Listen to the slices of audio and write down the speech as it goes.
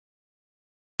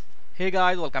Hey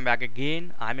guys, welcome back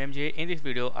again. I'm MJ. In this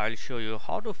video, I'll show you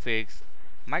how to fix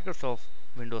Microsoft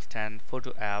Windows 10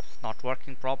 photo apps not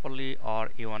working properly or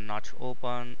even not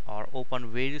open or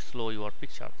open very slow your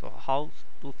picture. So how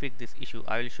to fix this issue?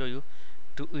 I will show you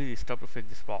two easy steps to fix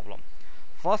this problem.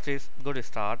 First is go to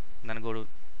start, then go to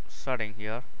setting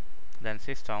here, then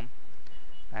system,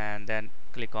 and then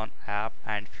click on app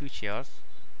and features.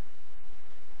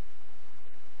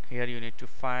 Here you need to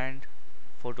find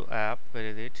photo app. Where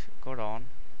is it? Go down.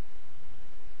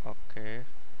 Okay,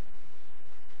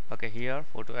 here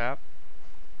photo app,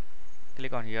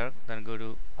 click on here, then go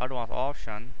to advanced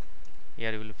option.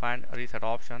 Here you will find a reset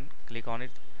option, click on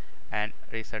it and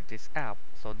reset this app.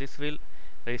 So this will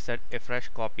reset a fresh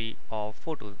copy of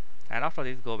photos, and after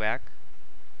this go back,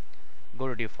 go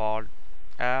to default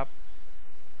app,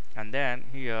 and then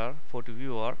here photo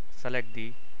viewer, select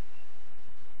the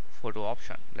photo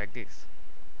option like this,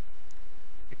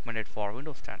 recommended for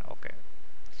Windows 10. Okay,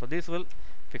 so this will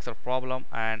fix your problem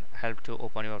and help to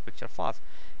open your picture fast.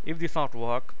 If this not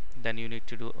work, then you need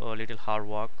to do a little hard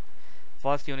work.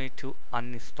 First you need to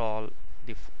uninstall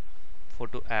the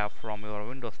photo app from your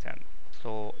Windows 10.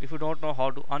 So if you don't know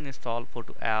how to uninstall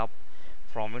photo app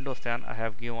from Windows 10, I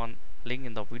have given link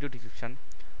in the video description.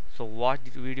 So watch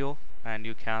this video and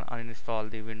you can uninstall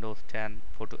the Windows 10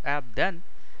 photo app. Then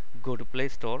go to Play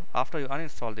Store. After you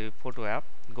uninstall the photo app,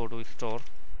 go to Store,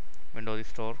 Windows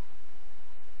Store.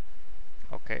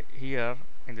 Okay, here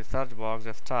in the search box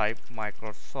just type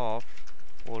Microsoft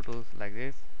Photos like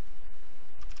this.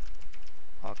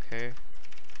 Okay,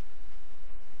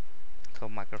 so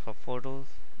Microsoft Photos,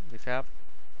 this app,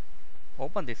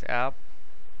 open this app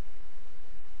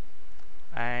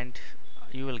and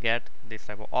you will get this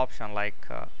type of option like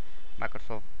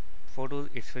Microsoft Photos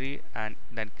is free, and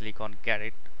then click on get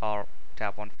it or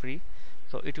tap on free.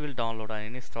 So it will download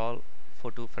and install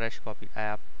photo fresh copy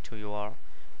app to your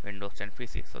Windows 10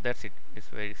 PC. So that's it. It's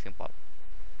very simple.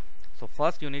 So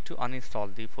first you need to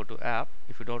uninstall the photo app.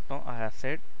 If you don't know, I have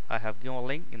said I have given a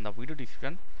link in the video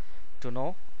description to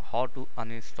know how to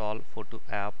uninstall photo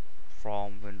app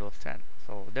from Windows 10.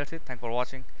 So that's it. Thanks for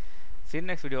watching. See you in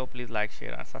next video. Please like,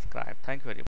 share and subscribe. Thank you very much.